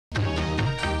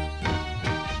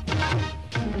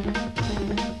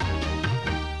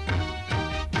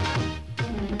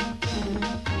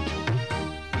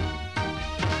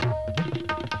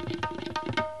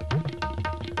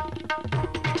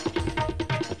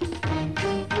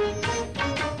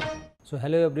So,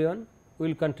 hello everyone, we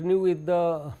will continue with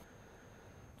the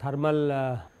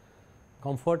thermal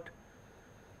comfort.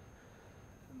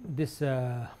 This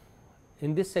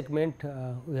in this segment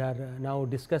we are now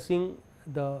discussing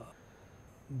the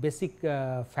basic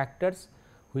factors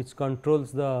which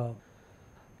controls the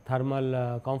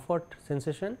thermal comfort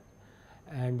sensation,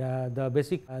 and the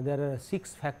basic there are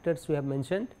 6 factors we have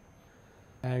mentioned,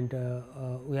 and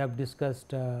we have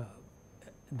discussed the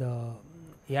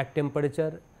air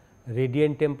temperature,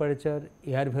 radiant temperature,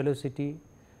 air velocity,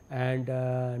 and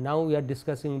now we are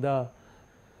discussing the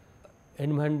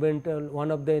environmental,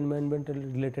 one of the environmental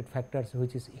related factors,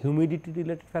 which is humidity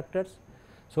related factors.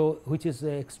 So, which is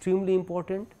extremely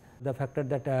important, the factor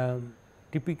that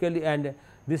typically, and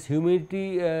this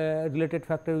humidity related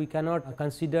factor we cannot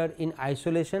consider in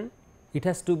isolation, it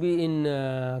has to be in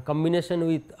combination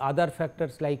with other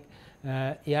factors like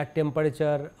air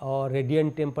temperature or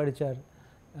radiant temperature.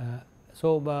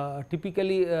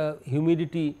 Typically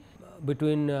humidity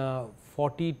between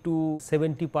 40 to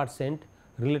 70%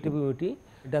 relative humidity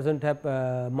does not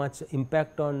have much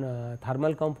impact on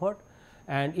thermal comfort,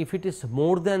 and if it is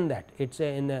more than that, it is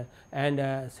in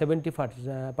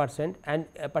 70% and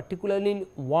particularly in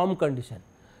warm condition.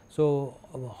 So,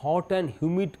 hot and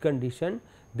humid condition,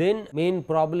 then main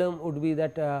problem would be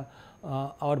that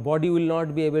our body will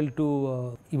not be able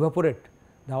to evaporate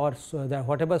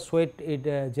whatever sweat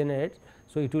it generates.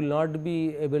 So, it will not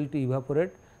be able to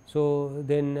evaporate. So,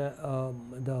 then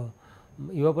the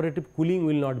evaporative cooling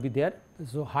will not be there.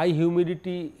 So, high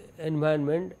humidity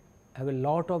environment have a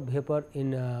lot of vapor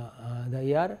in the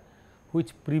air,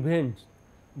 which prevents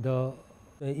the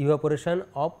evaporation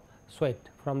of sweat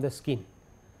from the skin.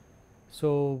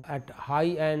 So, at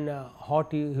high and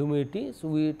hot humidity,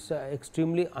 so it is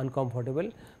extremely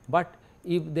uncomfortable, but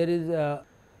if there is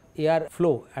air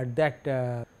flow at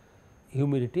that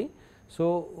humidity,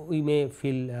 so we may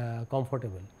feel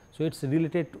comfortable. So, it is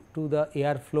related to the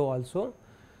air flow also.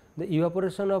 The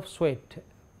evaporation of sweat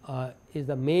is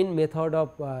the main method of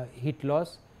heat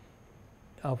loss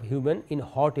of human in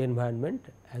hot environment,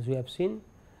 as we have seen.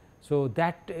 So,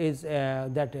 that is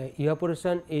that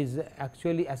evaporation is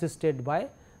actually assisted by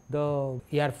the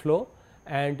air flow,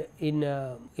 and in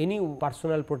any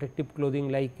personal protective clothing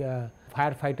like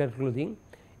firefighter clothing,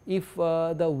 if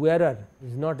the wearer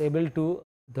is not able to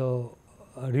the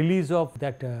release of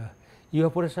that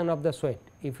evaporation of the sweat,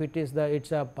 if it is the its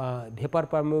vapor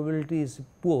permeability is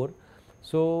poor,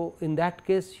 so in that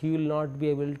case he will not be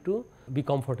able to be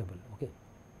comfortable. Okay.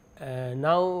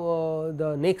 Now,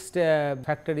 the next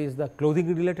factor is the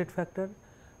clothing related factor,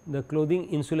 the clothing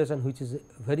insulation, which is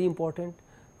very important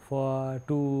for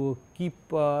to keep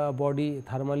body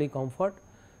thermally comfort.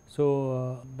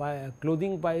 So, by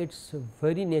clothing by its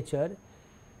very nature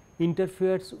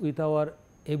interferes with our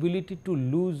ability to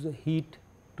lose heat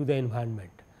to the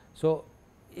environment. So,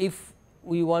 if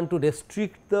we want to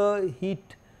restrict the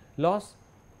heat loss,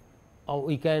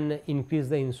 we can increase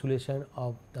the insulation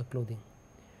of the clothing.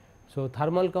 So,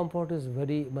 thermal comfort is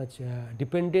very much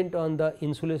dependent on the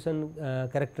insulation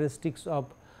characteristics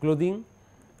of clothing.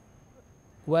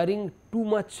 Wearing too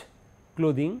much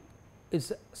clothing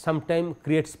is sometimes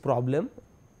creates problem,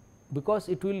 because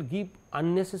it will give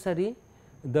unnecessary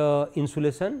the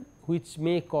insulation, which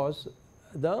may cause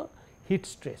the heat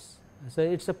stress. So,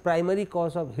 it is a primary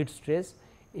cause of heat stress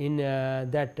in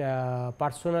that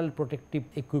personal protective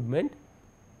equipment.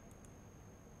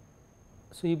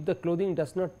 So, if the clothing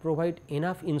does not provide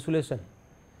enough insulation,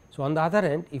 so on the other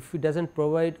hand, if it does not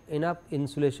provide enough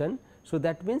insulation, so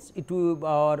that means it will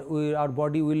our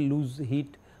body will lose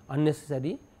heat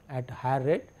unnecessary at higher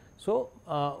rate. So,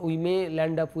 we may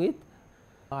land up with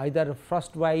either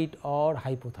frostbite or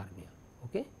hypothermia,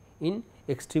 okay, in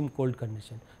extreme cold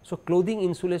condition. So, clothing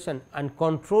insulation and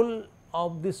control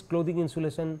of this clothing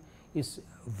insulation is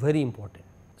very important.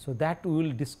 So, that we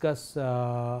will discuss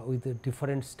with the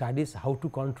different studies how to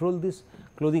control this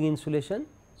clothing insulation.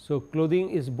 So, clothing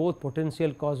is both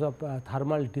potential cause of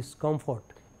thermal discomfort,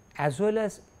 as well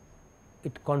as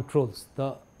it controls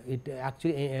the it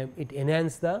actually it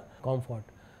enhance the comfort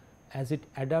as it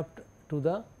adapt to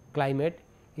the climate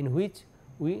in which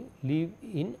we live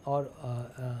in, or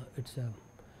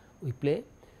we play.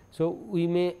 So, we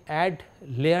may add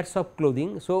layers of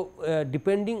clothing. So,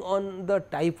 depending on the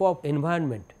type of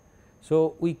environment,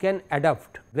 so we can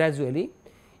adapt gradually.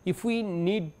 If we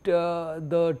need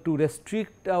to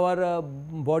restrict our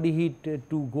body heat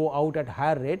to go out at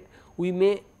higher rate, we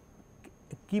may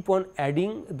keep on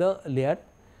adding the layer,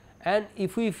 and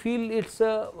if we feel it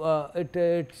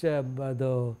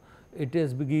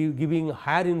is giving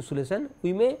higher insulation,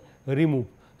 we may remove.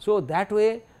 So, that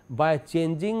way by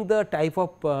changing the type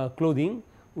of clothing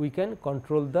we can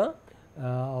control the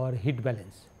our heat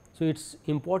balance. So, it is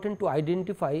important to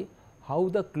identify how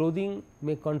the clothing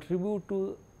may contribute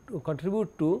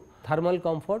to thermal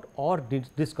comfort or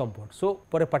discomfort. So,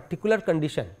 for a particular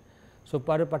condition, so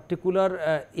for a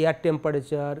particular air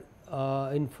temperature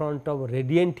in front of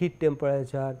radiant heat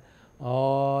temperature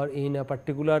or in a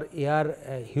particular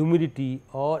air humidity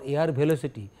or air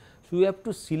velocity. So, we have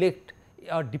to select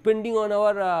depending on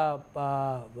our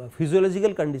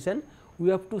physiological condition, we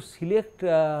have to select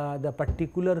the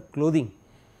particular clothing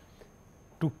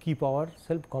to keep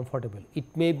ourselves comfortable. It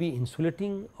may be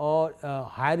insulating or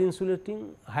higher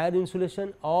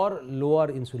insulation or lower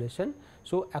insulation.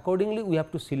 So, accordingly we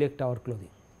have to select our clothing.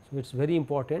 So, it is very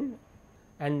important.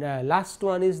 And last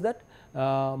one is that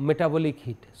metabolic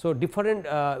heat. So, different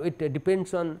it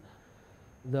depends on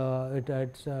the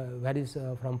it varies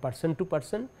from person to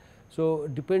person. So,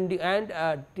 depending and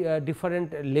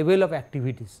different level of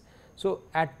activities. So,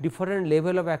 at different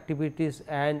level of activities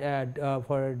and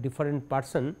for different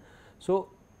person. So,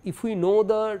 if we know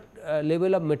the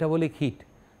level of metabolic heat,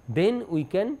 then we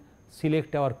can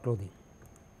select our clothing.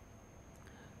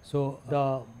 So,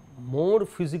 the more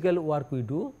physical work we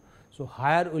do, so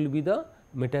higher will be the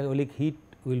metabolic heat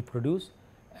will produce,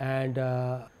 and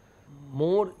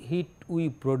more heat we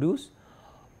produce,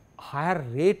 higher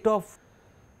rate of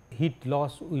heat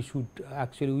loss we should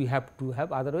actually we have to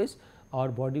have, otherwise our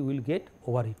body will get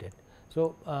overheated.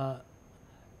 So,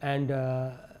 and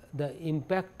the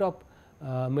impact of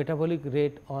metabolic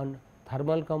rate on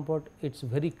thermal comfort, it is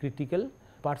very critical.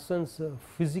 Person's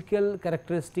physical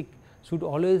characteristic should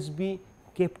always be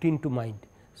kept into mind.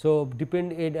 So,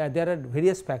 there are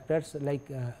various factors like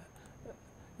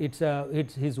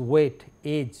it's his weight,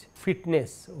 age,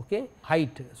 fitness, okay,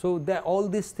 height. So, all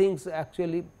these things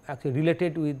actually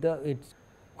related with the it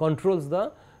controls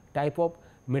the type of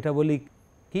metabolic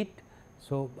heat.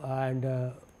 So, and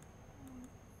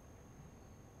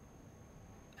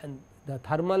the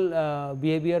thermal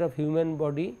behavior of human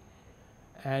body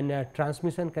and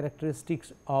transmission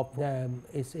characteristics of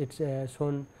it's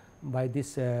shown by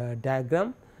this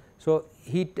diagram. So,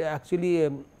 heat actually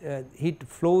heat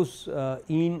flows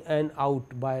in and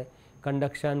out by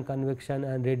conduction, convection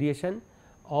and radiation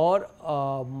or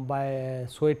by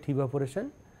sweat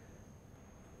evaporation.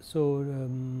 So,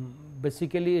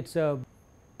 basically it is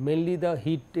mainly the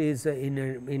heat is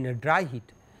in a dry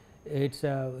heat, it is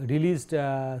released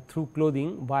through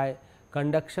clothing by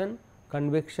conduction,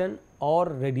 convection or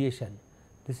radiation.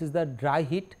 This is the dry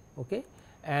heat, okay.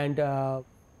 And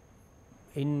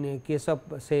in case of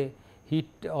say heat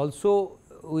also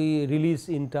we release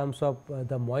in terms of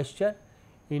the moisture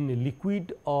in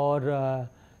liquid or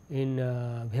in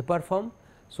vapor form.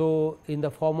 So, in the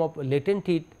form of latent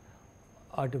heat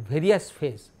at various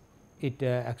phase, it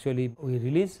actually we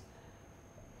release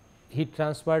heat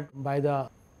transferred by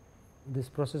this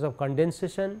process of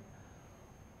condensation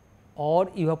or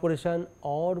evaporation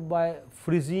or by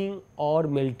freezing or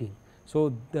melting.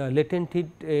 So, the latent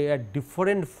heat at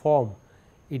different form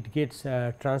it gets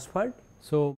transferred.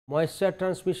 So, moisture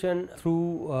transmission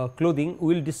through clothing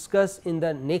we will discuss in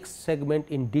the next segment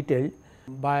in detail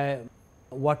by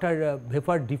water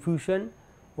vapor diffusion,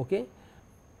 okay,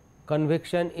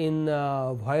 convection in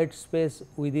void space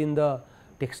within the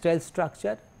textile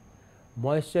structure,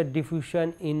 moisture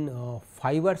diffusion in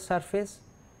fiber surface,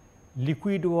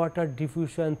 liquid water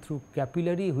diffusion through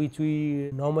capillary, which we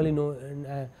normally know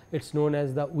it is known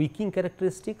as the wicking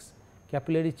characteristics,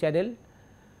 capillary channel,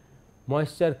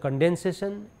 moisture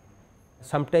condensation.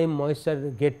 Sometime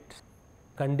moisture gets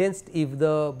condensed if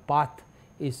the path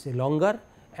is longer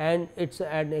and it is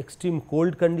an extreme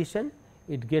cold condition,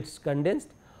 it gets condensed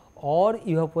or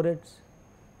evaporates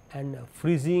and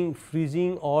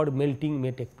freezing or melting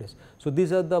may take place. So,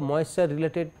 these are the moisture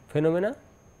related phenomena,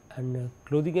 and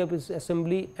clothing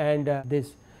assembly and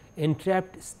this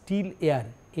entrapped still air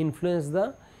influence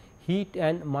the heat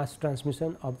and mass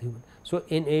transmission of the human. So,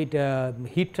 in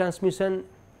heat transmission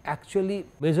actually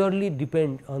majorly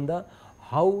depend on the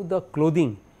how the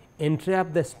clothing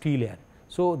entrap the still air.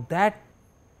 So, that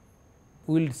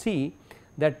we will see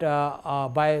that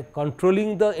by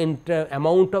controlling the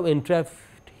amount of entrapped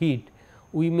heat,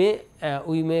 we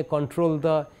may control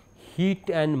the heat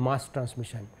and mass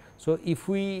transmission. So, if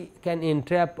we can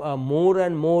entrap more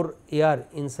and more air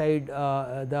inside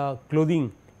the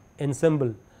clothing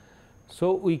ensemble,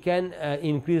 so we can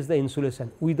increase the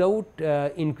insulation without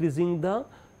increasing the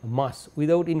mass,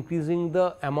 without increasing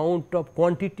the amount of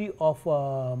quantity of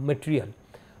material.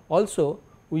 Also,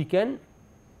 we can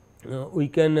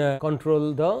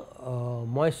control the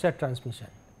moisture transmission.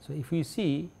 So, if we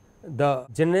see the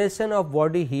generation of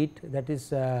body heat, that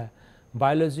is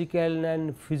biological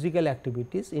and physical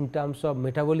activities in terms of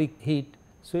metabolic heat.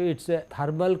 So, its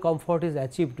thermal comfort is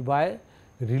achieved by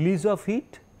release of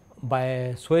heat,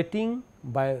 by sweating,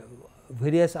 by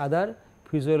various other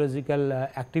physiological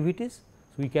activities.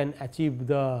 So, we can achieve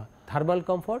the thermal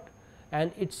comfort,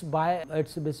 and it's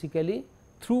basically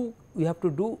through, we have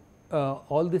to do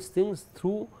all these things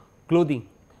through clothing,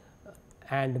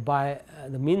 and by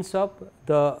the means of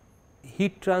the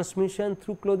heat transmission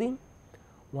through clothing.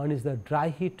 One is the dry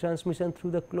heat transmission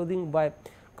through the clothing by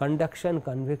conduction,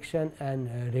 convection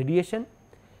and radiation.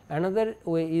 Another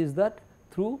way is that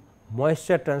through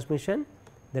moisture transmission,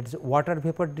 that is water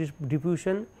vapor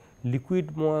diffusion,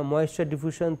 liquid moisture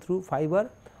diffusion through fiber,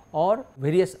 or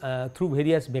various through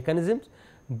various mechanisms.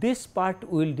 This part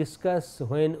we will discuss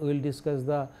when we will discuss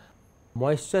the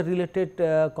moisture related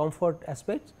comfort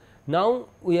aspects. Now,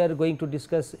 we are going to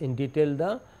discuss in detail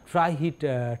the dry heat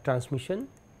transmission.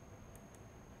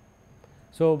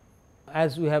 So,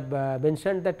 as we have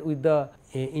mentioned that with the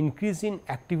increase in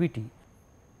activity,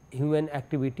 human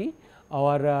activity,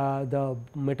 our the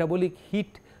metabolic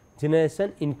heat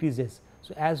generation increases.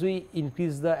 So, as we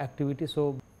increase the activity,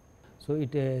 so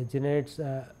it generates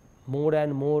more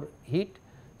and more heat.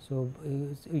 So,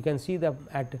 we can see that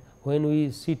at when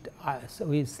we sit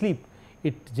we sleep,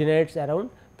 it generates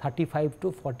around 35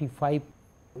 to 45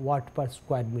 watt per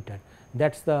square meter.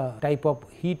 That is the type of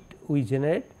heat we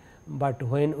generate, but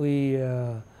when we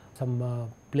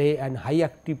play an high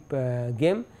active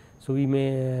game, so we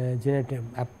may generate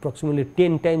approximately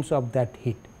 10 times of that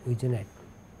heat we generate.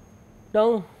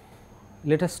 Now,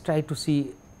 let us try to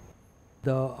see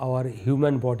our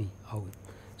human body how.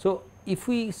 So, if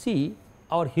we see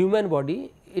our human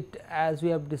body, it, as we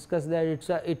have discussed that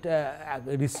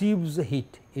it receives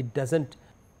heat, it does not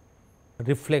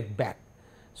reflect back.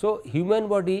 So, human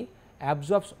body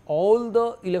absorbs all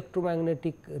the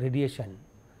electromagnetic radiation.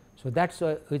 So, that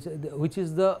is which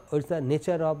is the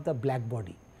nature of the black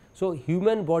body. So,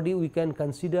 human body we can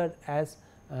consider as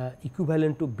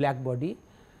equivalent to black body.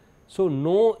 So,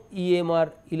 no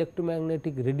EMR,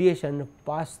 electromagnetic radiation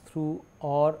pass through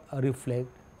or reflect.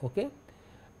 Okay.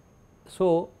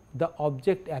 So, the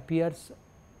object appears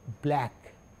black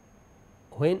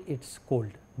when it is cold,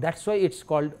 that is why it is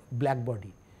called black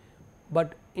body.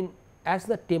 But as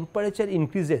the temperature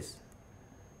increases,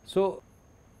 so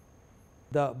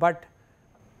but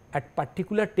at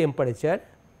particular temperature,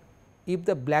 if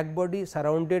the black body is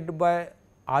surrounded by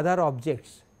other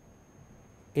objects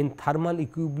in thermal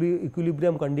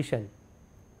equilibrium condition,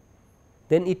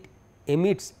 then it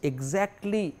emits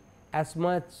exactly as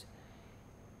much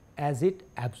as it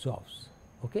absorbs.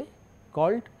 Okay,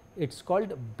 it is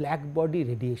called black body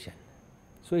radiation.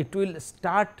 So, it will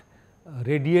start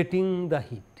radiating the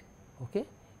heat, okay,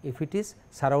 if it is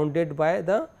surrounded by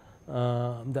the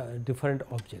different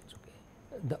objects. Okay.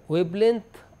 The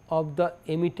wavelength of the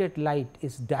emitted light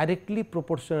is directly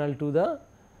proportional to the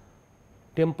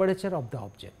temperature of the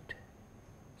object.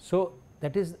 So,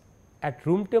 that is at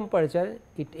room temperature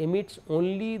it emits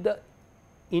only the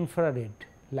infrared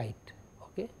light,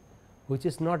 okay, which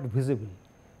is not visible,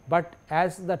 but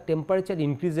as the temperature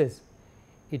increases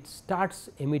it starts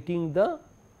emitting the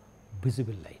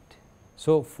visible light.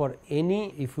 So, for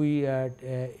any, if we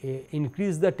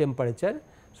increase the temperature,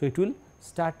 so it will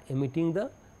start emitting the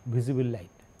visible light.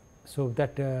 So,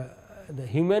 that the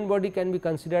human body can be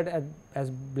considered as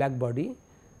black body.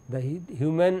 The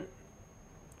human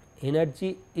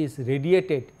energy is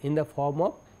radiated in the form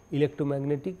of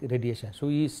electromagnetic radiation. So,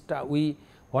 we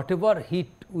whatever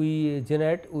heat we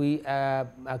generate, we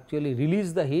actually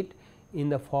release the heat in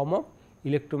the form of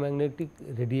electromagnetic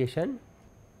radiation.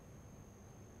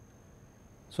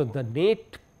 So, the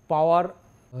net power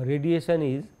radiation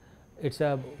is, it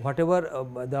is whatever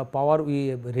the power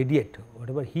we radiate,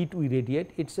 whatever heat we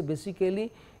radiate, it is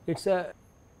basically it is a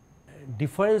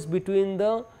difference between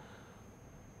the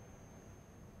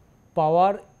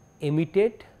power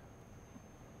emitted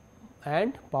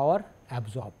and power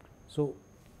absorbed. So,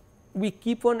 we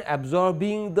keep on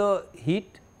absorbing the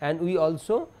heat and we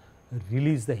also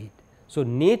release the heat. So,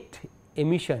 net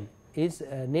emission is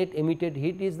net emitted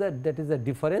heat is that is the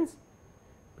difference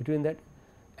between that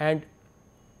and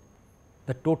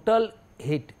the total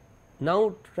heat.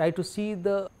 Now, try to see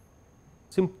the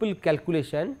simple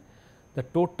calculation. The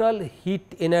total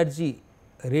heat energy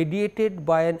radiated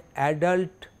by an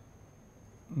adult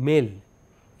male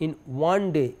in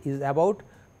one day is about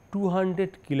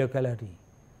 200 kilocalorie.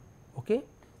 Okay.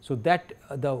 So, that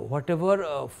the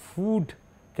whatever food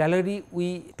calorie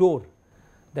we store,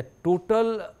 the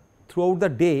total throughout the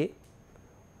day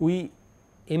we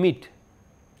emit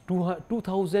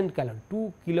 2000 calorie,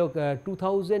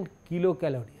 2000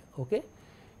 kilocalorie, okay,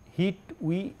 heat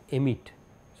we emit.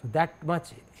 So, that much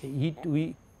heat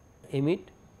we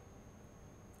emit.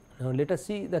 Now, let us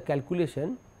see the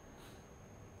calculation.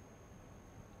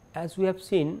 As we have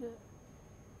seen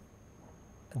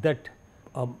that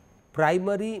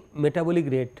primary metabolic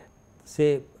rate,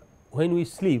 say when we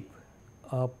sleep,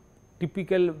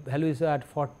 typical value is at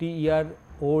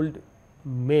 40-year-old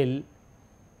male,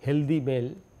 healthy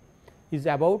male is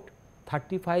about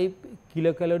 35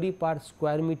 kilocalorie per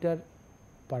square meter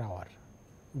per hour.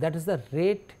 That is the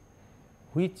rate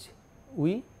which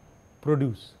we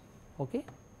produce, okay,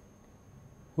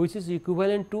 which is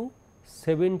equivalent to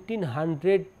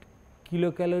 1700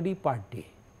 kilocalorie per day.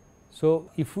 So,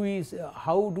 if we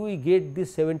how do we get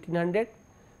this 1700?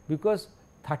 Because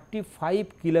 35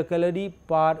 kilocalorie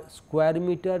per square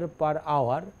meter per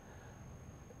hour,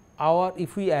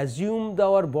 if we assume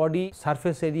our body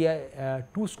surface area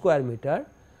 2 square meter.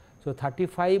 So,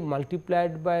 35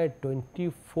 multiplied by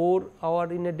 24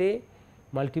 hour in a day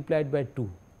multiplied by 2.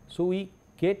 So, we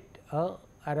get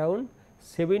around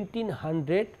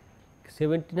 1700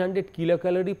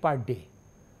 kilocalorie per day.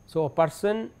 So, a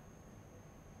person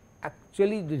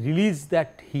actually release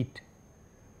that heat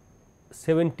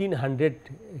 1700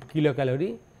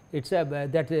 kilocalorie,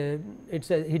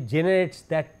 it generates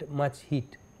that much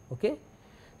heat. Okay.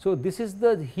 So, this is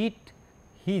the heat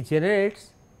he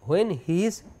generates when he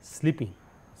is sleeping,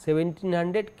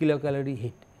 1700 kilocalorie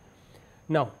heat.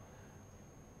 Now,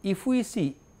 if we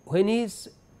see when he is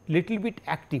little bit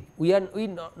active, we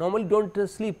normally do not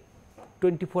sleep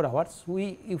 24 hours,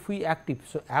 if we active.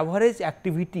 So, average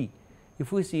activity,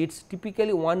 if we see, it is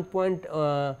typically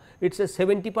it is a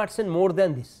 70% more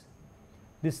than this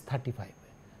 35.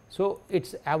 So,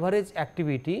 its average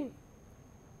activity,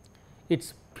 it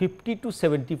is 50 to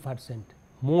 70%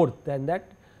 more than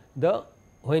that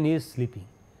when he is sleeping.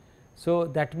 So,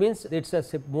 that means it is a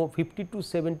 50 to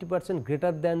 70%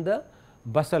 greater than the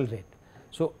basal rate.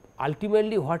 So,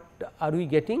 ultimately what are we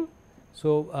getting?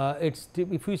 So, it is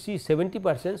if we see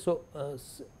 70%. So,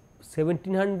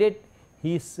 1700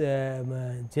 he is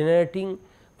generating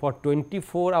for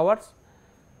 24 hours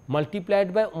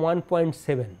multiplied by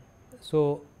 1.7.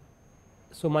 So,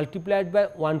 multiplied by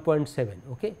 1.7.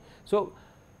 Okay. So,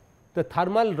 the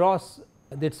thermal loss,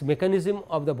 that is mechanism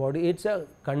of the body, it is a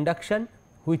conduction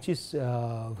which is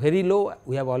very low.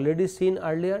 We have already seen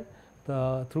earlier,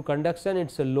 through conduction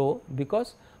it is a low,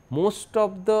 because most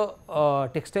of the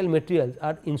textile materials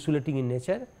are insulating in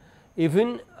nature.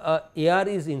 Even air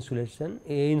is insulating.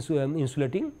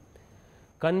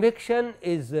 Convection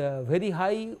is very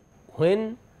high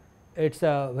when it is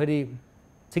very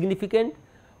significant,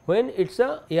 when it is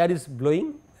air is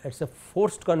blowing, it is a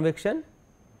forced convection.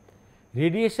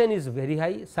 Radiation is very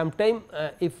high. Sometime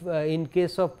if in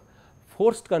case of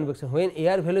forced convection, when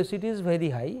air velocity is very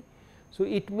high, so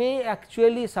it may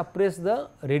actually suppress the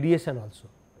radiation also.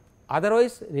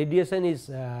 Otherwise, radiation is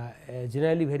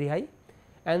generally very high,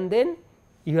 and then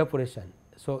evaporation.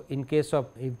 So, in case of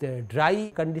if the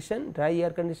dry air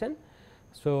condition,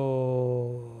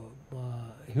 so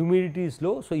humidity is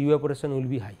low, so evaporation will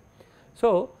be high.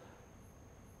 So,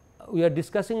 we are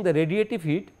discussing the radiative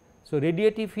heat. So,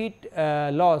 radiative heat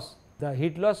loss, the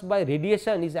heat loss by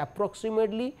radiation is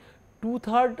approximately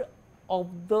 2/3 of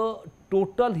the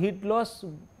total heat loss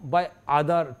by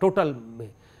other total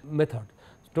method,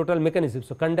 total mechanism.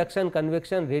 So, conduction,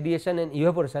 convection, radiation and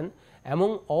evaporation,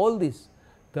 among all this,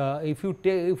 if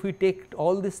we take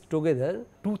all this together,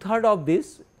 2/3 of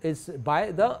this is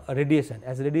by the radiation,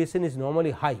 as radiation is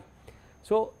normally high.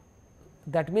 So,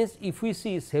 that means if we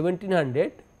see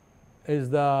 1700 is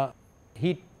the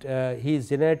heat he is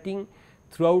generating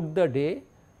throughout the day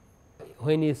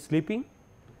when he is sleeping,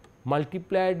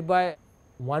 multiplied by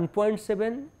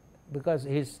 1.7, because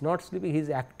he is not sleeping, he is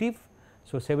active.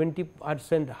 So,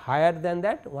 70% higher than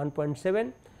that,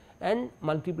 1.7, and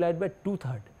multiplied by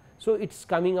 2/3. So, it is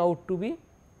coming out to be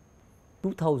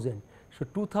 2000. So,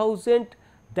 2000,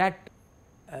 that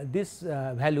this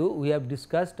value we have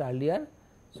discussed earlier.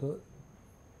 So,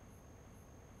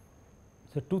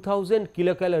 2000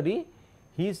 kilocalorie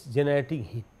he is generating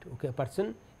heat. Okay,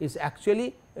 person is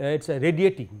actually it is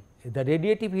radiating, the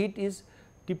radiative heat is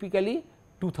typically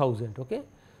 2000. Okay.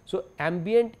 So,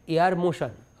 ambient air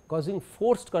motion causing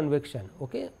forced convection,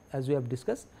 okay, as we have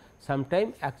discussed,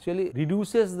 sometime actually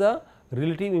reduces the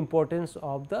relative importance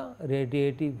of the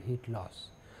radiative heat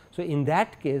loss. So, in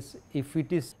that case, if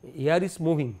it is air is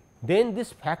moving, then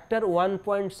this factor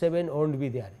 1.7 will not be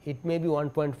there, it may be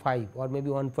 1.5 or maybe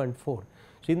 1.4.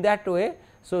 So, in that way,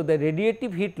 so the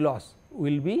radiative heat loss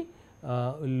will be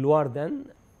lower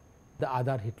than the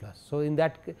other heat loss. So, in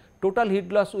that total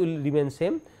heat loss will remain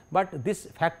same, but this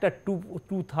factor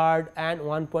 2/3 and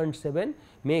 1.7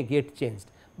 may get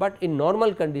changed, but in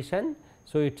normal condition.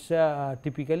 So, it is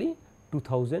typically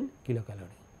 2000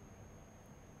 kilocalorie.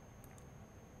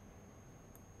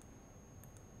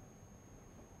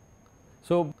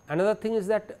 So, another thing is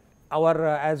that our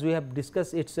as we have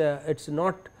discussed, it is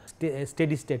not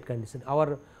steady state condition.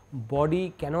 Our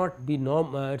body cannot be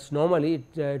it is normally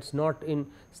it is not in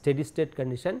steady state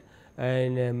condition,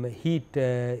 and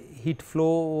heat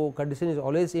flow condition is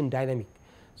always in dynamic.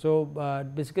 So,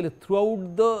 basically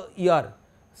throughout the year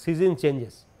season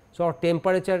changes. So, our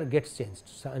temperature gets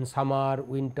changed in summer,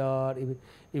 winter,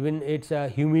 even its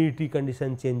humidity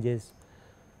condition changes.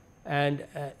 And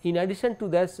in addition to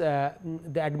this,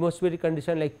 the atmospheric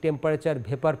condition like temperature,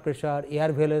 vapor pressure,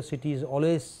 air velocity is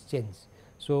always change.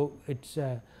 So, it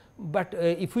is but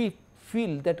if we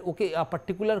feel that okay, a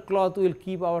particular cloth will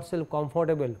keep ourselves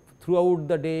comfortable throughout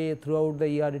the day, throughout the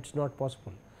year, it is not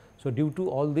possible. So, due to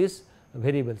all these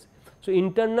variables. So,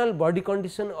 internal body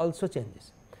condition also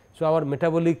changes. So, our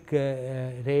metabolic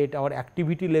rate, our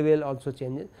activity level also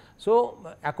changes. So,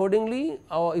 accordingly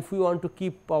if we want to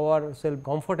keep ourselves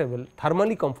comfortable,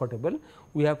 thermally comfortable,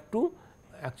 we have to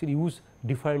actually use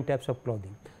different types of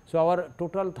clothing. So, our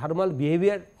total thermal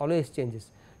behavior always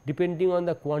changes depending on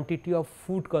the quantity of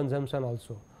food consumption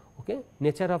also, okay,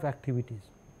 nature of activities.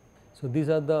 So, these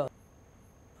are the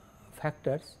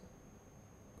factors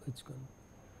which come.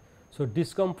 So,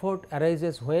 discomfort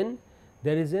arises when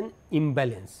there is an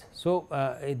imbalance. So,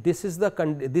 these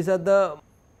are the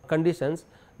conditions,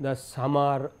 the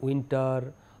summer,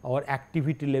 winter, our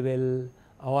activity level,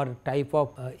 our type of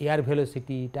air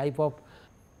velocity, type of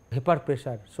vapor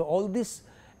pressure. So, all this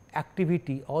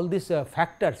activity, all these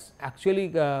factors actually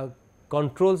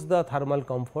controls the thermal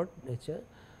comfort nature,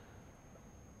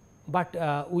 but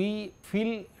we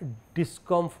feel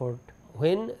discomfort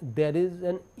when there is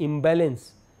an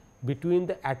imbalance between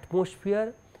the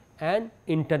atmosphere and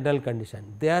internal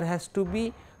condition. There has to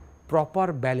be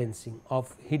proper balancing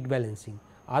of heat balancing,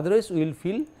 otherwise we will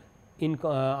feel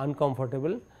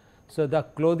uncomfortable. So, the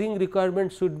clothing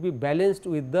requirement should be balanced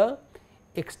with the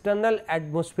external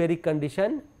atmospheric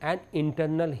condition and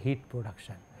internal heat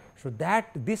production. So, that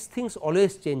these things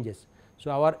always changes.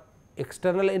 So, our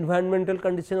external environmental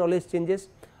condition always changes,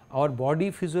 our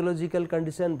body physiological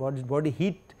condition, body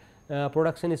heat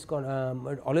production is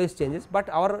always changes, but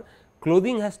our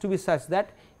clothing has to be such that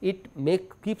it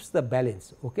keeps the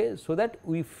balance, okay, so that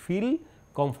we feel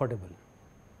comfortable.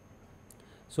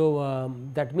 So,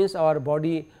 that means our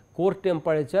body core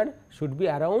temperature should be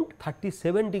around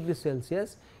 37 degrees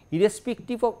Celsius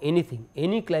irrespective of anything,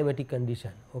 any climatic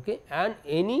condition, okay, and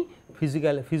any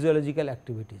physiological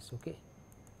activities. Okay.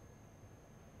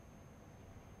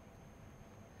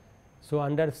 So,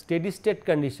 under steady state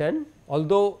condition,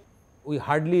 although we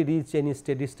hardly reach any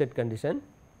steady state condition,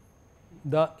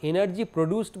 the energy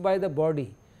produced by the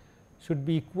body should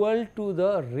be equal to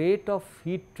the rate of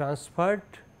heat transferred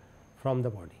from the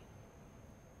body.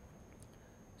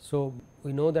 So,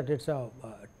 we know that it is a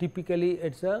typically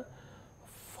it is a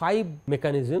 5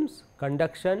 mechanisms: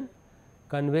 conduction,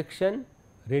 convection,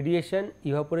 radiation,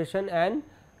 evaporation and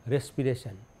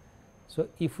respiration. So,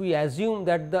 if we assume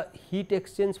that the heat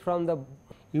exchange from the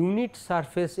unit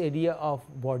surface area of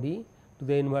body to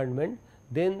the environment,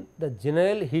 then the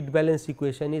general heat balance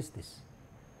equation is this.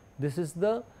 This is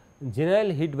the general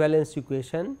heat balance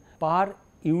equation per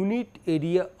unit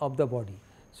area of the body.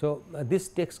 So, this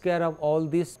takes care of all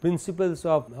these principles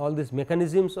of all these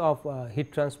mechanisms of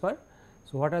heat transfer.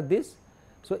 So, what are these?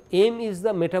 So, M is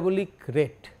the metabolic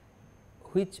rate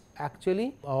which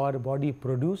actually our body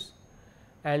produce,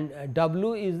 and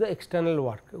W is the external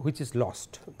work which is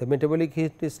lost. The metabolic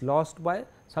heat is lost by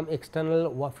some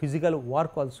external physical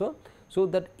work also. So,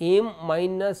 that M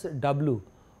minus W,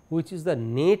 which is the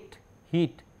net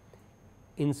heat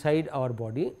inside our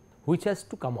body, which has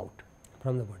to come out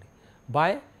from the body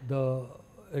by the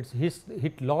its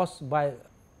heat loss by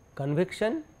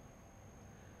convection,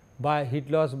 by heat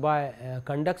loss by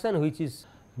conduction, which is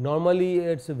normally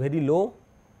it is very low.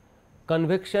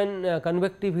 Convection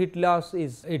convective heat loss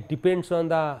is, it depends on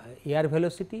the air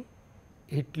velocity.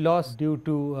 Heat loss due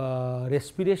to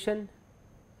respiration,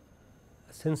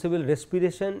 sensible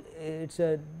respiration, it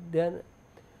is there,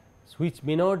 which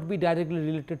may not be directly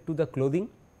related to the clothing.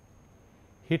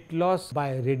 Heat loss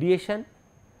by radiation,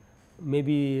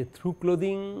 maybe through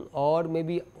clothing or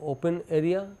maybe open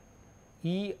area.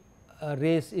 E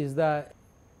rays is the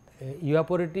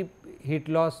evaporative heat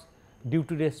loss due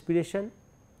to respiration,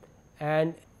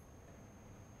 and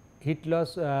heat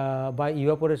loss by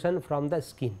evaporation from the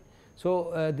skin.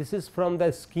 So, this is from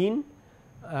the skin,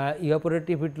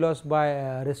 evaporative heat loss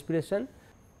by respiration.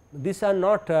 These are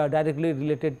not directly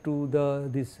related to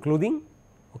this clothing,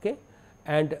 okay.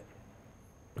 And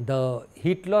the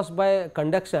heat loss by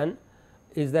conduction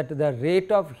is that the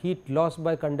rate of heat loss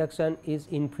by conduction is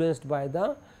influenced by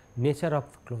the nature of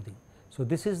clothing. So,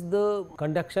 this is the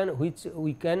conduction which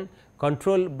we can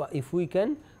control if we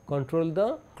can control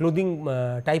the clothing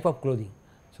type of clothing.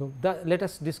 So, let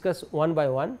us discuss one by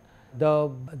one.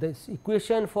 This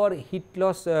equation for heat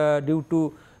loss due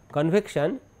to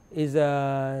convection is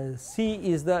C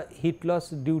is the heat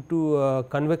loss due to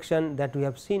convection that we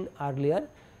have seen earlier.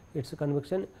 It is a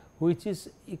convection which is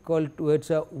equal to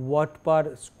its a watt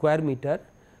per square meter.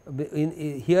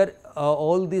 Here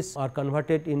all these are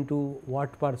converted into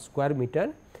watt per square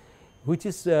meter, which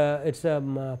is it is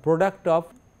a product of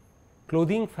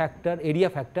clothing factor, area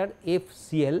factor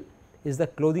FCL is the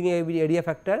clothing area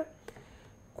factor,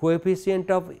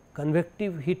 coefficient of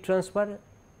convective heat transfer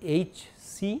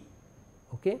HC,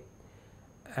 okay,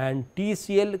 and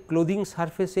TCL clothing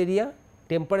surface area,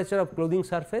 temperature of clothing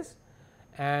surface,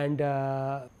 and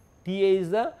TA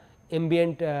is the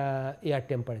ambient air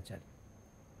temperature.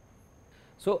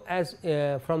 So, as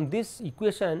from this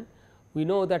equation we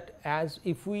know that as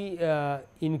if we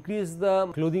increase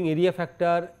the clothing area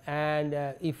factor and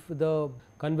if the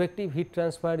convective heat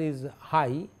transfer is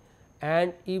high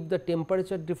and if the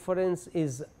temperature difference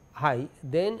is high,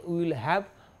 then we will have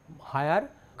higher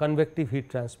convective heat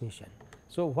transmission.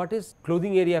 So, what is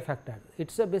clothing area factor?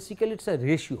 It is a basically it is a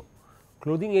ratio.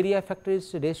 Clothing area factor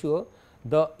is a ratio,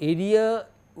 the area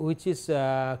which is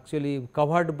actually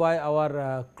covered by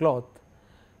our cloth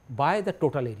by the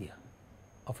total area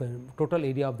of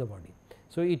the body.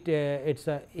 So, it is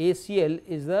a ACL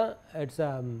is the it is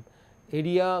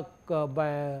area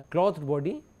by cloth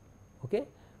body, okay,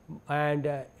 and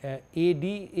AD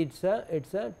it is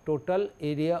a total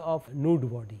area of nude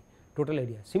body, total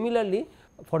area. Similarly,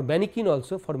 for mannequin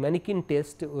also, for mannequin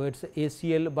test it is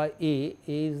ACL by A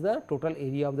is the total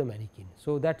area of the mannequin.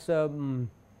 So, that is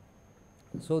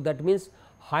so that means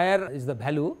higher is the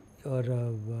value or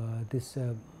this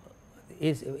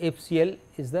FCL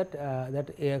is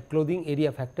that clothing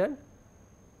area factor.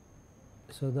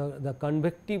 So, the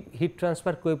convective heat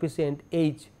transfer coefficient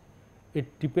H,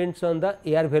 it depends on the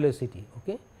air velocity,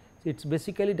 okay. So, it is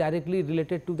basically directly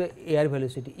related to the air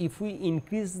velocity. If we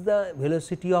increase the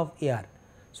velocity of air,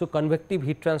 so convective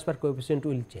heat transfer coefficient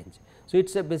will change. So, it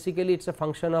is basically it is a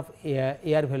function of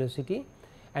air velocity,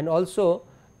 and also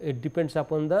it depends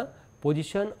upon the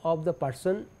position of the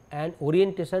person and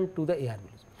orientation to the air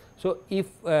velocity. So,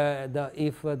 if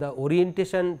the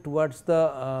orientation towards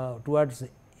the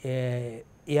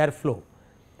air flow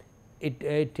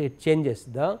it changes,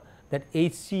 the that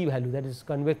HC value, that is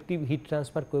convective heat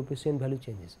transfer coefficient value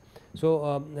changes.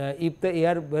 So, if the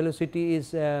air velocity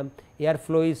is air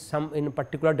flow is some in a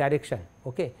particular direction,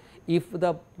 okay, if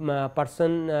the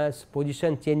person's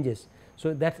position changes,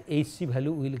 so that HC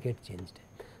value will get changed.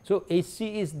 So, HC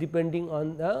is depending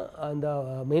on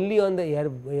the mainly on the air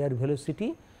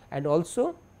velocity and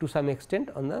also to some extent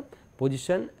on the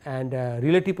position and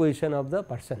relative position of the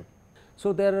person.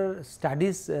 So, there are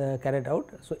studies carried out.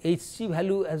 So, HC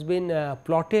value has been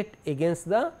plotted against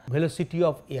the velocity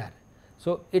of air.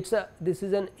 So, it is this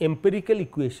is an empirical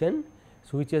equation.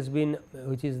 So, which has been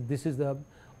this is the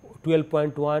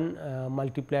 12.1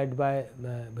 multiplied by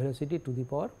velocity to the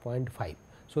power 0.5.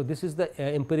 So, this is the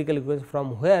empirical equation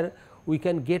from where we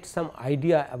can get some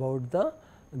idea about the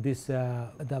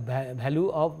value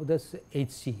of this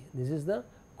HC. This is the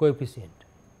coefficient,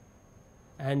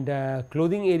 and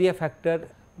clothing area factor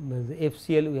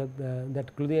FCL we have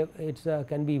that clothing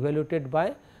can be evaluated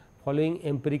by following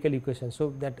empirical equation.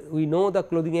 So, that we know the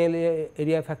clothing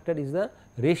area factor is the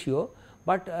ratio,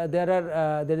 but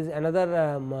there is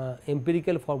another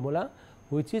empirical formula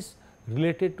which is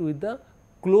related with the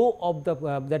flow of the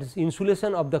that is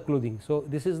insulation of the clothing. So,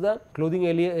 this is the clothing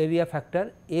area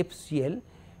factor FCL.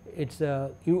 It is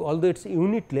although it is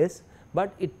unitless,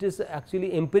 but it is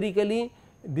actually empirically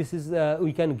this is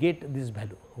we can get this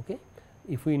value, okay.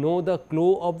 If we know the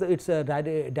flow of the it is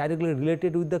directly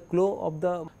related with the flow of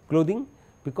the clothing,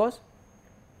 because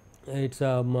it is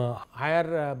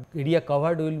higher area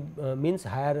covered will means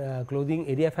higher clothing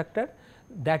area factor,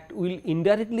 that will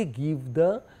indirectly give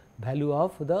the value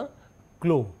of the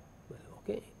flow,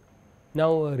 okay. Now,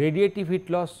 radiative heat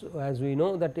loss, as we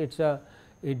know that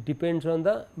it depends on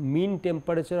the mean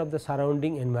temperature of the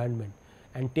surrounding environment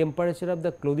and temperature of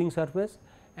the clothing surface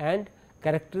and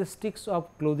characteristics of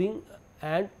clothing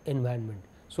and environment.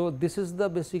 So, this is the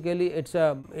basically it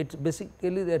is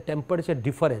basically the temperature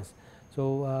difference.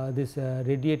 So, this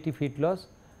radiative heat loss,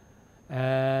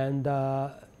 and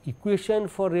the equation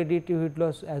for radiative heat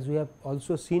loss as we have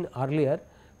also seen earlier.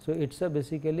 So, it is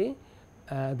basically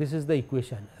this is the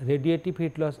equation. Radiative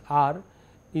heat loss R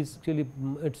is actually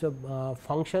it is a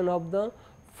function of the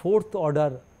fourth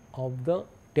order of the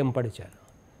temperature.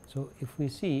 So, if we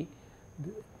see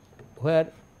where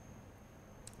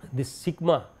this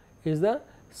sigma is the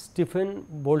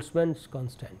Stephen-Boltzmann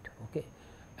constant, okay.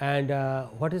 And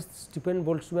what is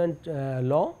Stephen-Boltzmann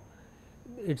law?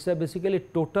 It is basically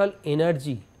total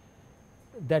energy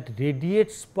that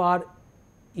radiates per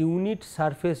unit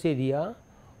surface area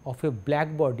of a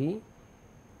black body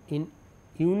in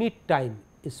unit time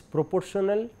is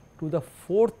proportional to the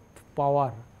fourth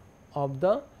power of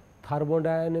the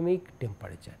thermodynamic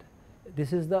temperature.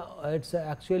 This is the it is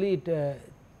actually it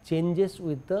changes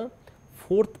with the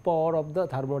fourth power of the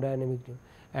thermodynamic,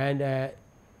 and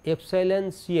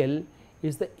epsilon Cl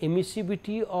is the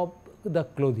emissivity of the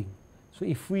clothing. So,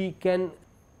 if we can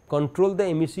control the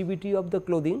emissivity of the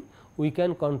clothing, we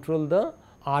can control the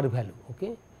R value,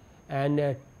 okay.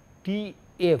 And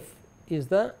Tf is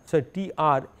the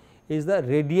Tr is the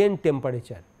radiant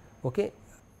temperature, okay.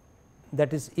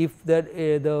 That is, if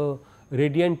the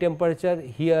radiant temperature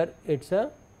here it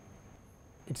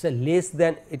is a less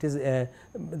than it is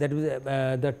that is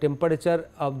the temperature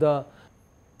of the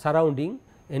surrounding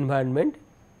environment,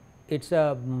 it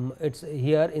is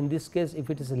here in this case if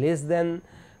it is less than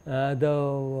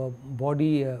the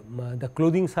body the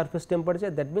clothing surface temperature,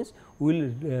 that means we will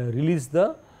release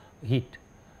the heat,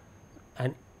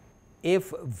 and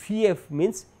Vf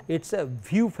means it is a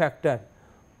view factor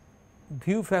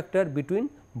between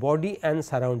body and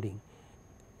surrounding,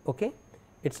 okay.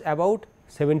 It is about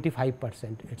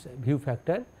 75%, it is a view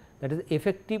factor, that is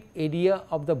effective area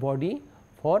of the body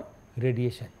for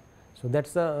radiation. So, that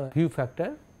is the view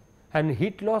factor, and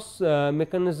heat loss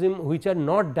mechanism which are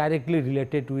not directly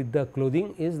related with the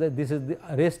clothing is that this is the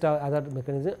rest of other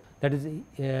mechanism, that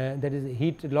is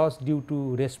heat loss due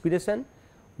to respiration,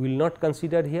 we will not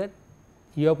consider here,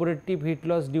 evaporative heat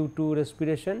loss due to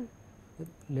respiration,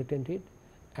 latent heat,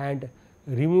 and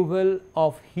removal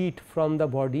of heat from the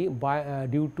body by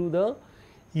due to the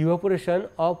evaporation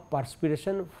of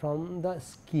perspiration from the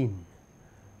skin.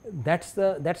 That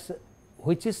is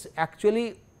which is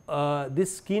actually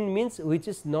this skin means which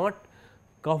is not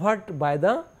covered by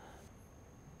the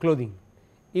clothing.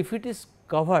 If it is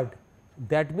covered,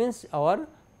 that means our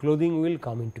clothing will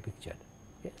come into picture.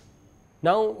 Okay.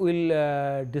 Now, we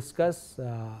will discuss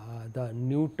the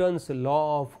Newton's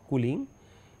law of cooling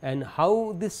and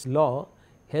how this law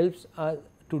helps us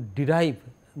to derive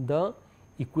the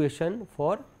equation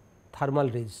for thermal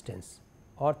resistance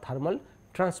or thermal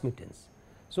transmittance.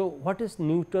 So, what is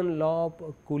Newton's law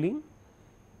of cooling?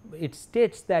 It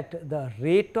states that the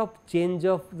rate of change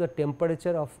of the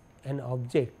temperature of an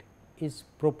object is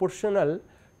proportional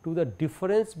to the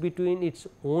difference between its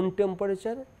own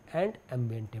temperature and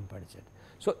ambient temperature.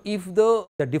 So, if the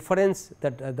difference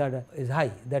that is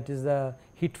high, that is the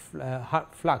heat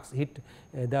flux,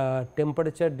 the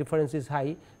temperature difference is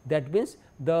high, that means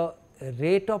the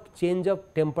rate of change of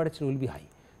temperature will be high.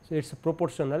 So, it is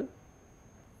proportional.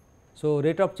 So,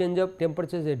 rate of change of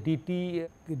temperature is a dT,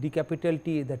 d capital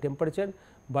T the temperature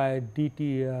by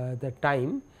dt the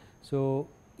time. So,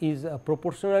 is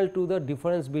proportional to the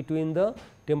difference between the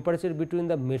temperature between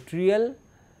the material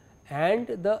and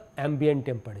the ambient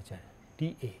temperature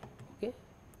T A. Okay.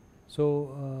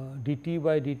 So, dt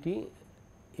by dt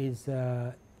is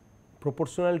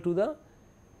proportional to the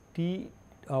T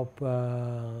of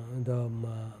the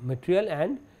material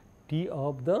and T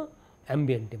of the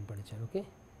ambient temperature. Okay.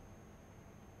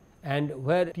 And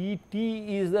where T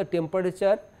T is the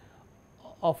temperature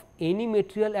of any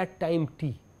material at time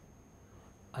t,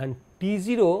 and T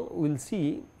 0 we will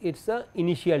see it is the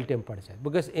initial temperature,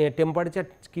 because a temperature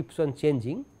keeps on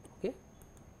changing. Okay.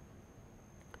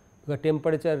 The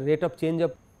temperature rate of change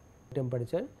of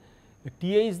temperature,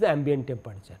 T A is the ambient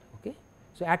temperature. Okay.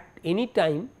 So, at any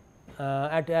time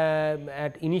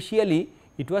at initially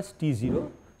it was T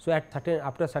 0. So, at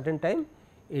after certain time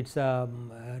its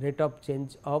rate of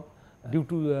change of due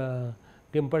to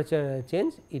temperature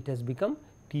change it has become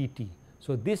T T.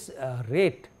 So, this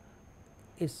rate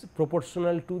is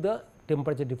proportional to the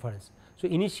temperature difference. So,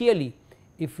 initially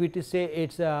if it is say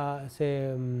it is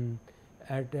say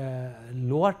at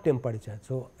lower temperature.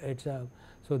 So, it is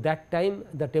so that time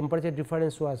the temperature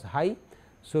difference was high.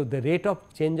 So, the rate of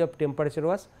change of temperature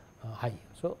was high.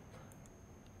 So,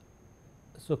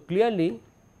 clearly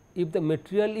if the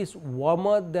material is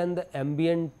warmer than the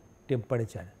ambient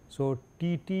temperature. So,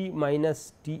 T T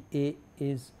minus T A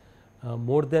is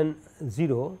more than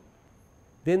 0,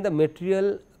 then the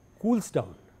material cools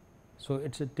down. So,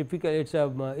 it is a typical, it is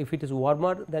a if it is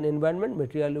warmer than environment,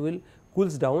 material will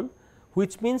cools down,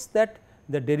 which means that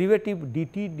the derivative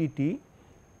dt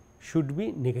should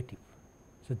be negative.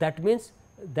 So, that means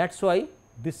that is why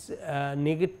this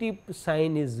negative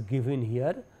sign is given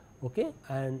here, okay,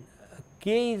 and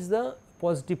k is the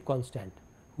positive constant,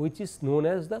 which is known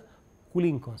as the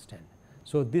cooling constant.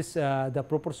 So, this the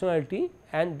proportionality,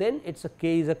 and then it is a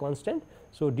k is a constant.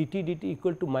 So, dt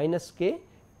equal to minus k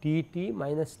T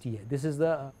minus T A. This is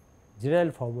the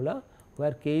general formula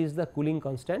where k is the cooling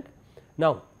constant.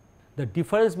 Now, the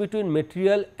difference between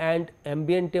material and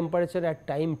ambient temperature at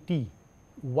time t,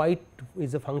 y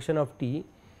is a function of t,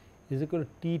 is equal to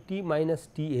T t minus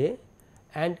T A,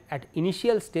 and at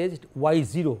initial stage y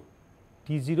 0,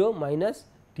 T 0 minus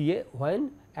T A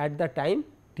when at the time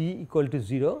t equal to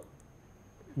 0.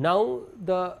 Now,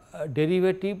 the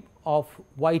derivative of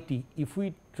y t, if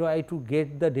we try to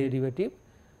get the derivative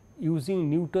using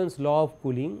Newton's law of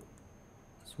cooling,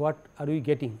 so what are we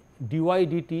getting? dy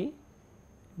dt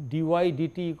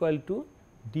equal to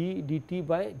d dt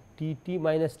by T t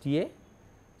minus T A.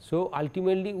 So,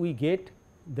 ultimately we get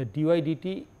the dy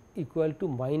dt equal to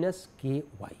minus k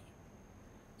y.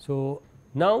 So,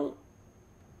 now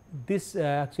this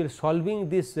actually solving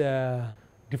this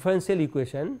differential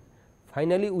equation,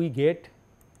 finally we get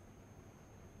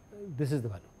this is the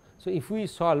value. So, if we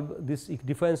solve this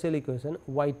differential equation,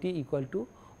 y t equal to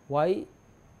y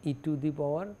e to the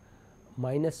power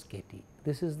minus k t,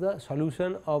 this is the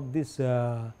solution of this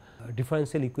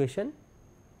differential equation,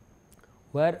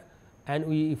 where and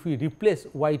we if we replace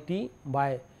y t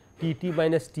by T t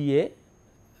minus T A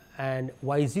and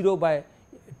y 0 by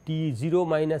T 0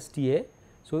 minus T A.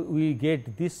 So, we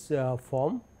get this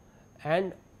form,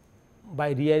 and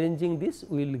by rearranging this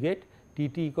we will get T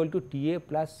t equal to T A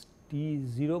plus T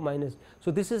 0 minus. So,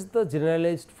 this is the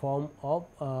generalized form of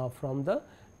from the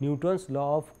Newton's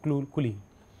law of cooling.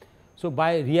 So,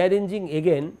 by rearranging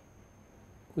again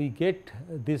we get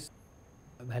this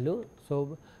value.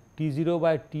 So, T 0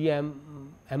 by T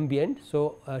ambient.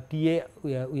 So, T A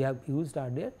we have used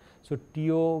earlier. So,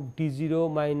 T 0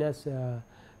 minus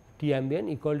T ambient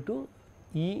equal to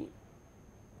E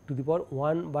to the power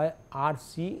 1 by R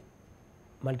C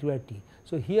multiplied T.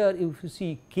 So, here if you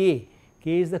see k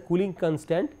is the cooling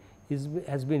constant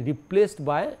has been replaced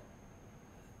by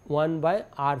 1 by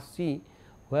R C,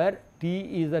 where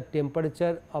T is the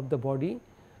temperature of the body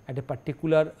at a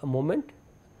particular moment,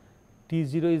 T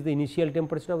 0 is the initial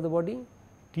temperature of the body,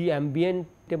 T ambient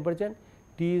temperature,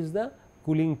 T is the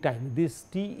cooling time, this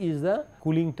T is the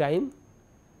cooling time,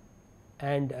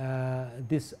 and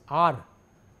this R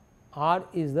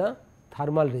is the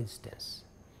thermal resistance.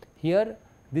 Here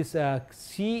this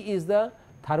C is the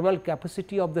thermal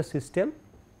capacity of the system.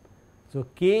 So,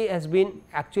 K has been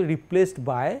actually replaced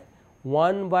by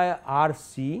 1 by R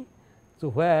C. So,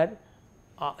 where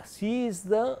C is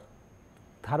the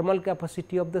thermal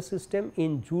capacity of the system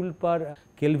in joule per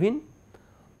Kelvin,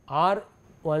 R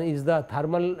 1 is the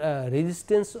thermal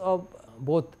resistance of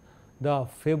both the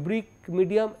fabric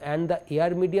medium and the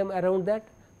air medium around that.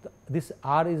 This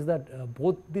R is the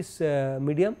both this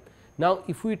medium. Now,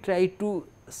 if we try to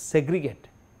segregate,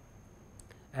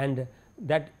 and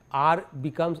that R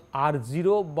becomes R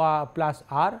 0 plus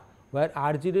R, where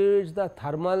R 0 is the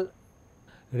thermal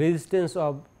resistance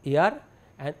of air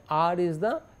and R is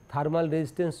the thermal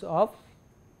resistance of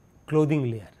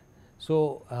clothing layer.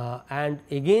 So, and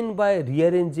again by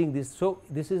rearranging this. So,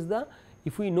 this is the,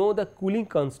 if we know the cooling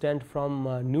constant from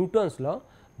Newton's law,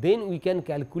 then we can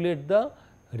calculate the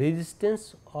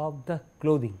resistance of the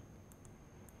clothing.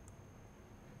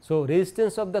 So,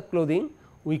 resistance of the clothing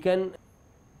we can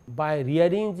by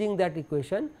rearranging that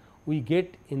equation we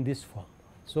get in this form.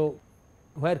 So,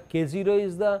 where K 0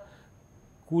 is the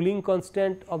cooling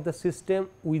constant of the system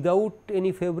without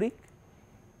any fabric,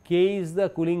 K is the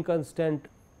cooling constant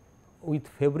with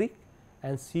fabric,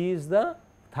 and C is the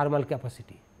thermal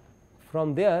capacity.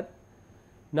 From there,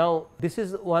 now this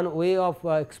is one way of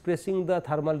expressing the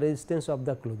thermal resistance of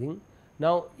the clothing.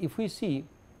 Now, if we see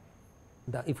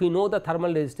if we know the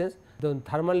thermal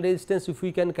resistance if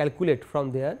we can calculate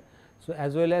from there. So,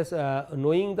 as well as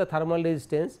knowing the thermal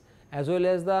resistance as well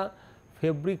as the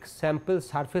fabric sample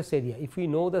surface area, if we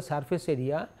know the surface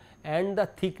area and the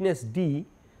thickness d,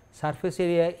 surface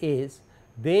area is,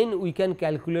 then we can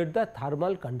calculate the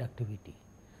thermal conductivity.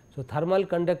 So, thermal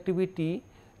conductivity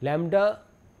lambda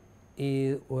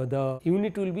is the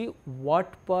unit will be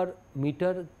watt per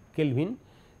meter Kelvin,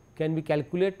 can be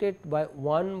calculated by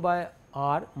 1 by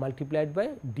R multiplied by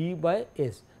d by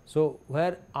S. So,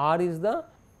 where R is the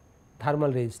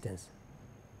thermal resistance.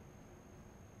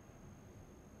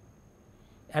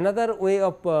 Another way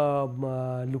of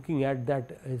looking at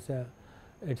that is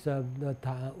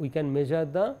we can measure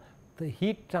the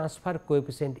heat transfer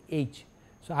coefficient H.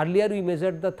 So, earlier we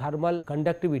measured the thermal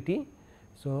conductivity.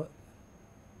 So,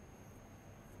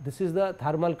 this is the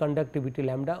thermal conductivity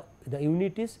lambda, the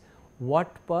unit is watt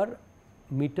per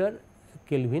meter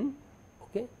Kelvin,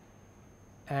 okay.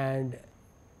 And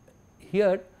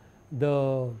here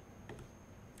the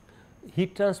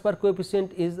heat transfer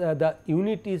coefficient is the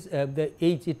unit is the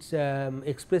H, it is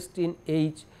expressed in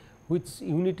H, which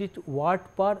unit is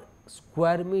watt per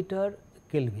square meter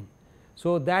Kelvin.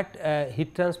 So, that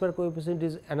heat transfer coefficient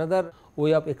is another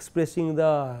way of expressing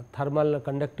the thermal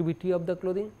conductivity of the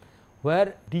clothing,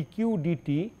 where dq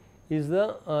dt is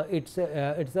the it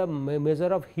is a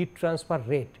measure of heat transfer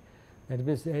rate. That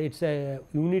means, its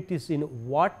unit is in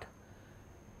watt,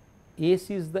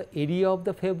 S is the area of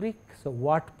the fabric. So,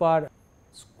 watt per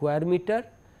square meter,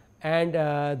 and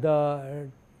the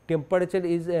temperature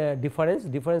is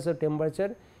difference of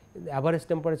temperature, the average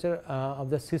temperature of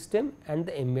the system and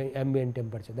the ambient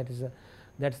temperature, that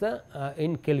is the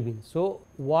in Kelvin. So,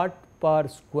 watt per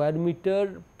square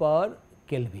meter per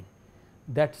Kelvin,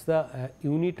 that is the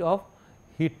unit of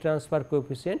heat transfer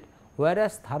coefficient,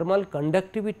 whereas thermal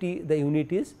conductivity the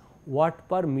unit is watt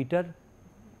per meter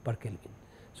per Kelvin.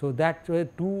 So, that were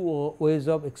two ways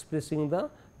of expressing the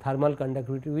thermal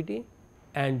conductivity,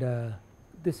 and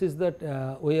this is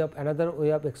the way of another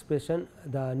way of expression.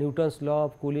 The Newton's law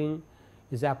of cooling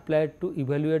is applied to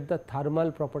evaluate the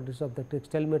thermal properties of the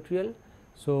textile material.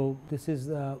 So, this is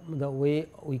the way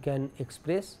we can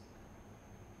express.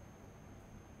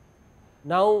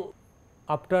 Now,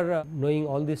 after knowing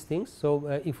all these things, so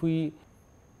if we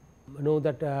know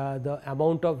that the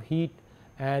amount of heat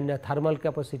and thermal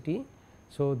capacity,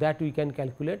 so that we can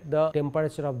calculate the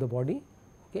temperature of the body.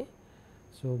 Okay.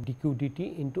 So, dq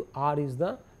dt into R is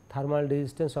the thermal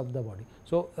resistance of the body.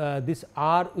 So, this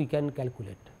R we can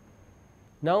calculate.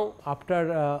 Now,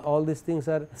 after all these things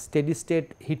are steady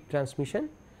state heat transmission,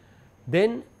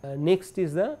 then next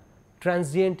is the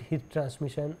transient heat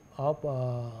transmission of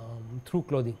through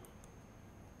clothing.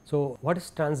 So, what is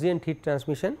transient heat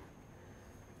transmission?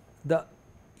 The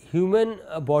human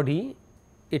body,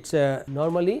 it is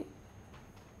normally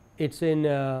it is in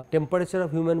temperature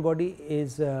of human body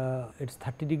is it is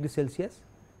 30 degrees Celsius,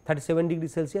 37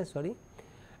 degrees Celsius, sorry,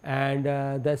 and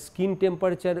the skin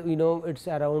temperature we know it is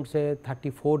around say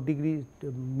 34 degree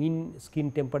mean skin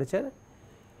temperature,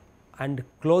 and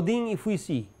clothing if we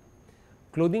see,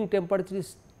 clothing temperature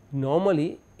is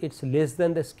normally it is less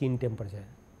than the skin temperature.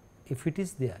 If it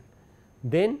is there,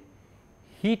 then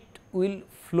heat will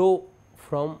flow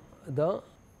from the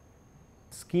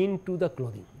skin to the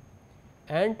clothing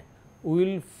and we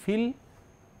will feel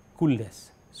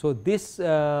coolness. So, this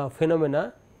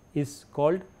phenomena is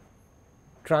called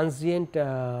transient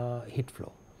heat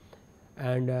flow,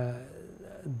 and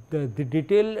the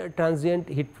detailed transient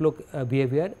heat flow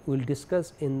behavior we will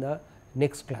discuss in the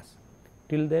next class.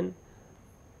 Till then,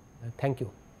 thank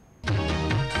you.